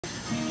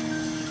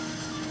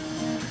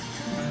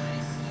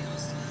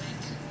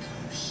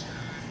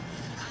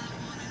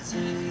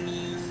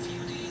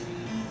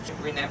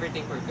We never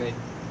think we're good.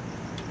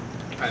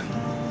 Okay.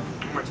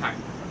 One more time.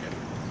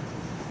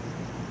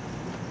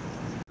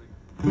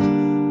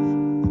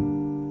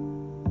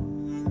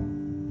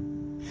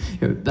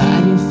 Your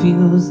body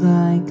feels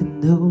like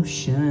an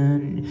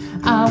ocean.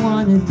 I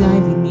wanna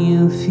dive in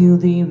you, feel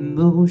the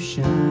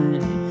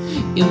emotion.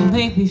 You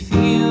make me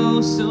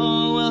feel so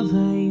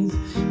alive.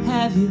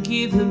 Have you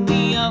given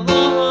me a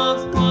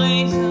love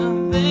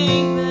poison,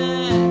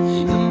 baby?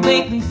 You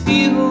make me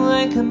feel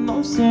like a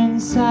monster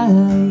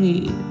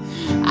inside.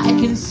 I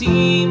can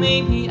see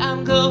maybe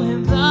I'm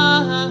going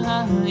blind.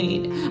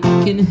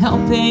 I can't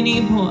help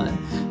anymore,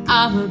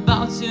 I'm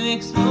about to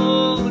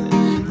explode.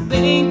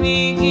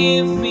 Baby,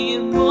 give me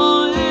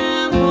more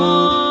and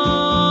more.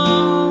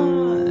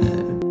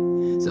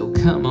 So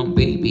come on,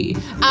 baby,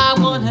 I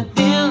wanna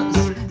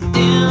dance,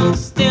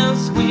 dance,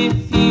 dance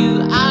with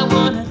you. I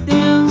wanna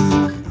dance,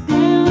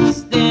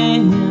 dance,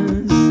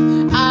 dance.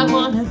 I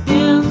wanna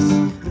dance,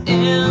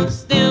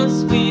 dance,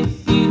 dance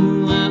with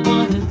you. I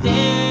wanna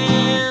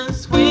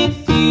dance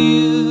with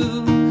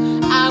you.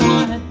 I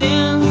wanna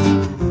dance,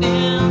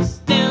 dance,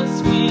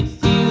 dance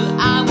with you.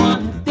 I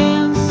wanna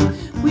dance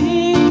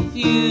with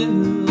you.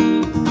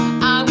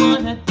 I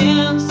wanna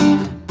dance,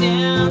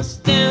 dance,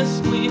 dance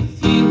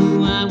with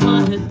you. I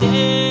wanna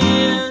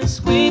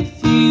dance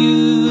with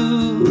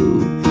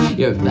you.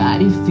 Your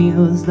body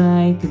feels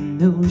like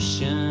an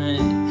ocean.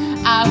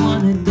 I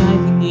wanna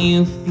dive in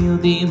you, feel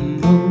the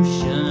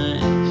emotion.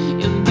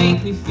 You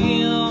make me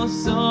feel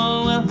so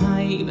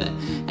alive.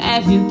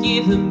 Have you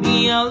given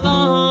me a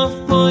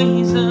love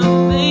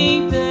poison,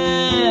 baby?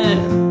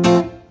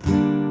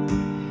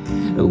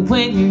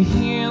 When you're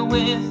here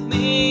with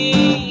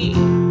me,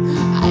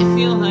 I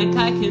feel like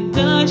I can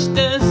touch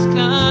the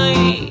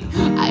sky.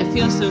 I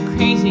feel so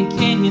crazy,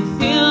 can you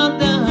feel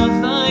the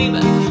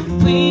vibe?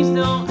 Please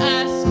don't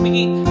ask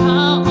me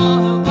how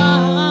or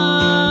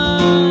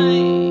why.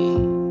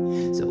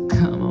 So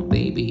come on,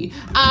 baby,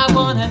 I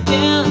wanna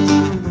dance,